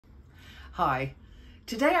Hi,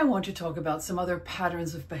 today I want to talk about some other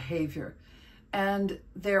patterns of behavior, and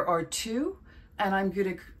there are two, and I'm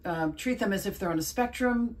going to treat them as if they're on a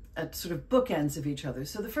spectrum at sort of bookends of each other.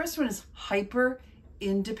 So the first one is hyper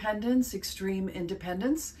independence, extreme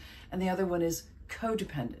independence, and the other one is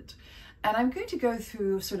codependent. And I'm going to go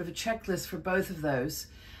through sort of a checklist for both of those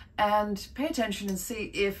and pay attention and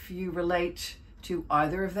see if you relate to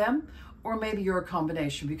either of them, or maybe you're a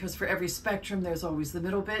combination, because for every spectrum there's always the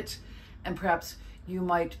middle bit, and perhaps you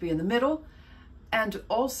might be in the middle. And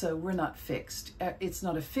also, we're not fixed. It's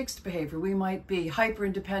not a fixed behavior. We might be hyper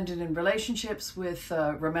independent in relationships with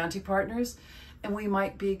romantic partners, and we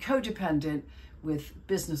might be codependent with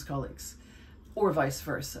business colleagues, or vice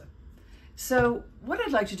versa. So what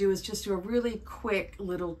I'd like to do is just do a really quick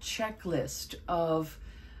little checklist of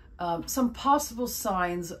some possible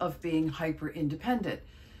signs of being hyper independent.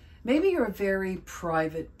 Maybe you're a very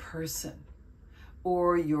private person,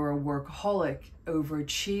 or you're a workaholic,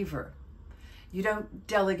 overachiever. You don't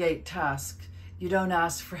delegate tasks. You don't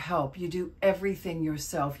ask for help. You do everything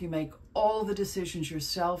yourself. You make all the decisions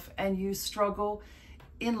yourself, and you struggle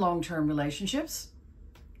in long-term relationships.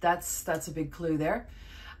 That's a big clue there.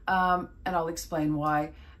 And I'll explain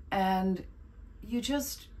why. And you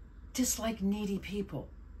just dislike needy people.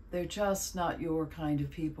 They're just not your kind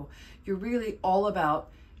of people. You're really all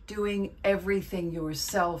about doing everything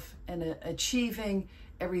yourself and achieving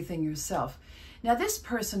everything yourself. Now, this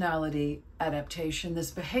personality adaptation,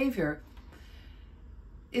 this behavior,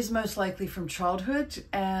 is most likely from childhood,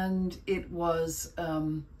 and it was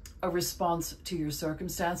a response to your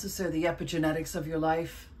circumstances. So the epigenetics of your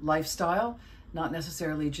lifestyle, not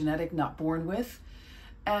necessarily genetic, not born with.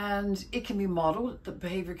 And it can be modeled, the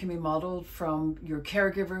behavior can be modeled from your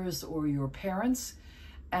caregivers or your parents.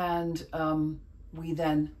 And we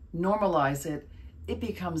then normalize it, it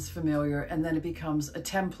becomes familiar, and then it becomes a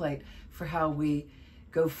template for how we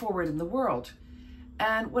go forward in the world.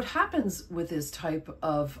 And what happens with this type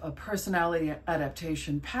of a personality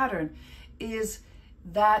adaptation pattern is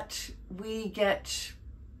that we get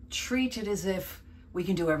treated as if we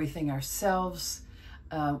can do everything ourselves.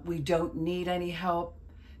 We don't need any help.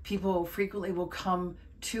 People frequently will come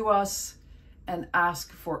to us and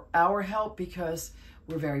ask for our help because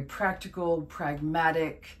we're very practical,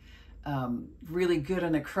 pragmatic, really good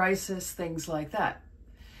in a crisis, things like that.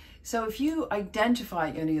 So if you identify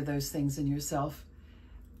any of those things in yourself,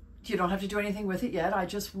 you don't have to do anything with it yet.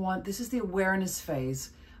 This is the awareness phase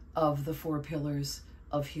of the 4 pillars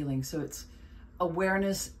of healing. So it's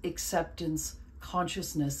awareness, acceptance,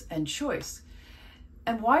 consciousness, and choice.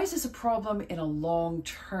 And why is this a problem in a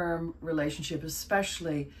long-term relationship,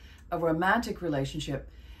 especially a romantic relationship?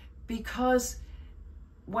 Because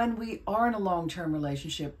when we are in a long-term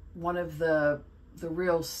relationship, one of the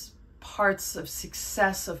real parts of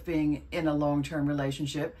success of being in a long-term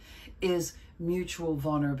relationship is mutual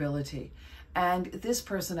vulnerability. And this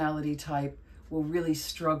personality type will really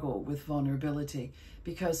struggle with vulnerability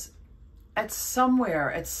because at some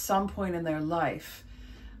point in their life,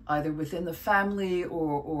 either within the family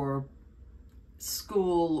or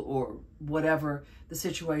school or whatever the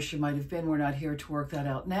situation might have been, we're not here to work that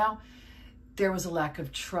out now, there was a lack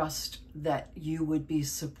of trust that you would be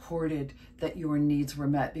supported, that your needs were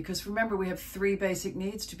met. Because remember, we have 3 basic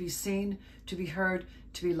needs: to be seen, to be heard,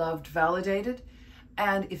 to be loved, validated.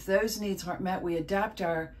 And if those needs aren't met, we adapt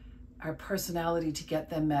our personality to get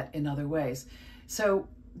them met in other ways. So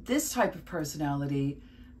this type of personality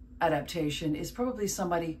adaptation is probably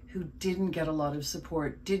somebody who didn't get a lot of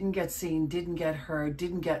support, didn't get seen, didn't get heard,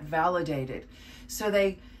 didn't get validated. So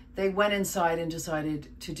they went inside and decided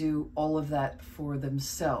to do all of that for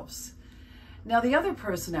themselves. Now, the other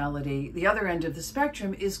personality, the other end of the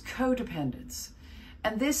spectrum, is codependence.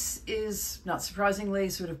 And this is, not surprisingly,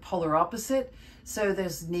 sort of polar opposite. So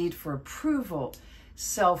there's need for approval.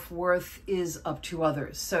 Self-worth is up to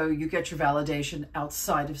others. So you get your validation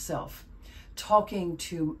outside of self. Taking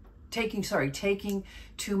too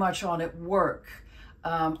much on at work.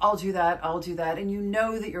 I'll do that, and you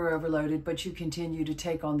know that you're overloaded, but you continue to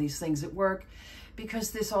take on these things at work because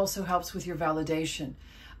this also helps with your validation.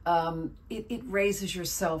 It raises your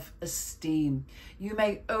self-esteem. You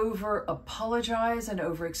may over-apologize and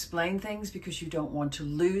over-explain things because you don't want to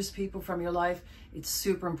lose people from your life. It's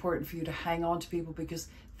super important for you to hang on to people because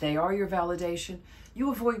they are your validation.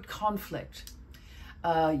 You avoid conflict.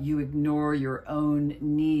 You ignore your own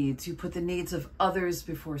needs. You put the needs of others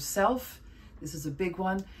before self. This is a big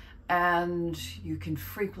one. And you can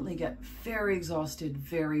frequently get very exhausted,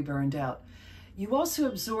 very burned out. You also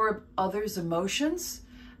absorb others' emotions,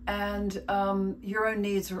 and your own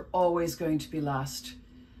needs are always going to be last.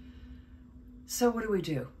 So what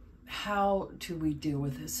do? how do we deal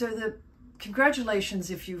with this? So congratulations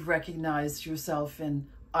if you've recognized yourself in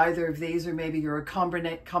either of these, or maybe you're a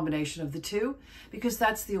combination of the two, because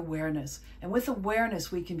that's the awareness. And with awareness,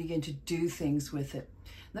 we can begin to do things with it.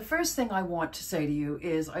 And the first thing I want to say to you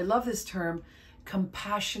is, I love this term,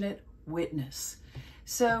 compassionate witness.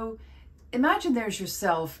 So imagine there's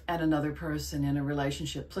yourself and another person in a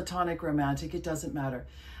relationship, platonic, romantic, it doesn't matter.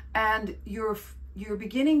 And you're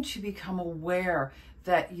beginning to become aware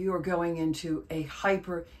that you're going into a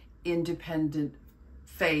hyper independent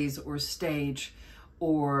phase or stage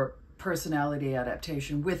or personality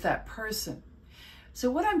adaptation with that person. So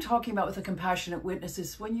what I'm talking about with a compassionate witness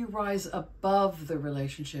is when you rise above the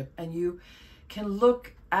relationship and you can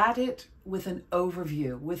look at it with an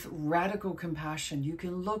overview, with radical compassion. You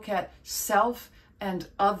can look at self and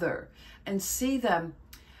other and see them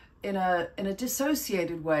in a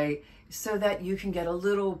dissociated way, so that you can get a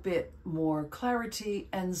little bit more clarity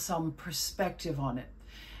and some perspective on it.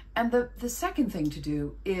 And the second thing to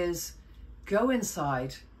do is go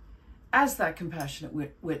inside as that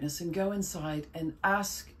compassionate witness and go inside and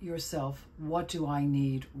ask yourself, what do I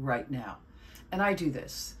need right now? And I do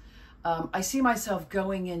this. I see myself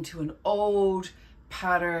going into an old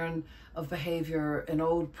pattern of behavior, an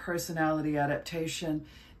old personality adaptation.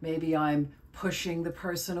 Maybe I'm pushing the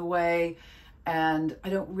person away, and I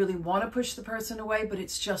don't really want to push the person away, but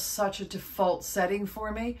it's just such a default setting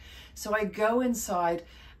for me. So I go inside,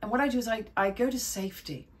 and what I do is I go to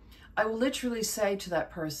safety. I will literally say to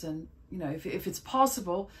that person, you know, if it's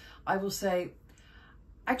possible, I will say,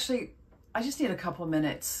 actually, I just need a couple of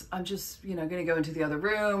minutes. I'm just, you know, going to go into the other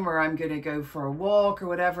room, or I'm going to go for a walk or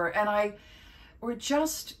whatever. Or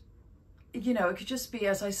just, you know, it could just be,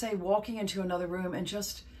 as I say, walking into another room and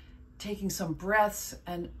just taking some breaths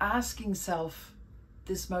and asking self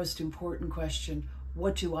this most important question: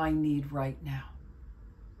 what do I need right now?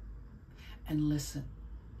 And listen.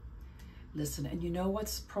 And you know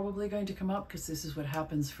what's probably going to come up, because this is what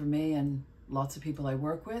happens for me and lots of people I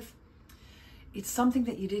work with. It's something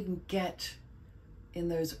that you didn't get in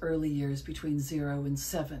those early years between 0 and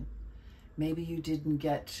 7. Maybe you didn't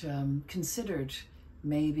get considered.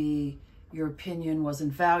 Maybe your opinion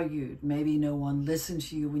wasn't valued. Maybe no one listened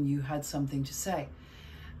to you when you had something to say.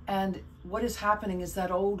 And what is happening is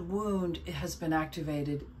that old wound has been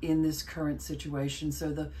activated in this current situation.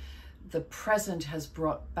 So the present has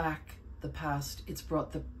brought back the past. It's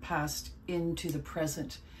brought the past into the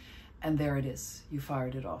present. And there it is. You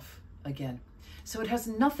fired it off again. So it has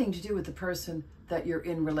nothing to do with the person that you're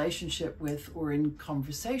in relationship with or in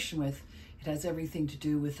conversation with. It has everything to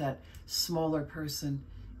do with that smaller person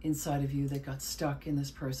inside of you that got stuck in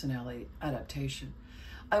this personality adaptation.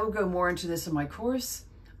 I will go more into this in my course.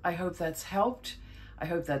 I hope that's helped. I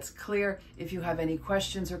hope that's clear. If you have any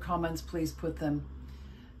questions or comments, please put them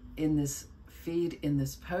in this feed, in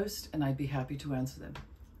this post, and I'd be happy to answer them.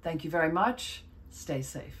 Thank you very much. Stay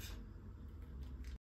safe.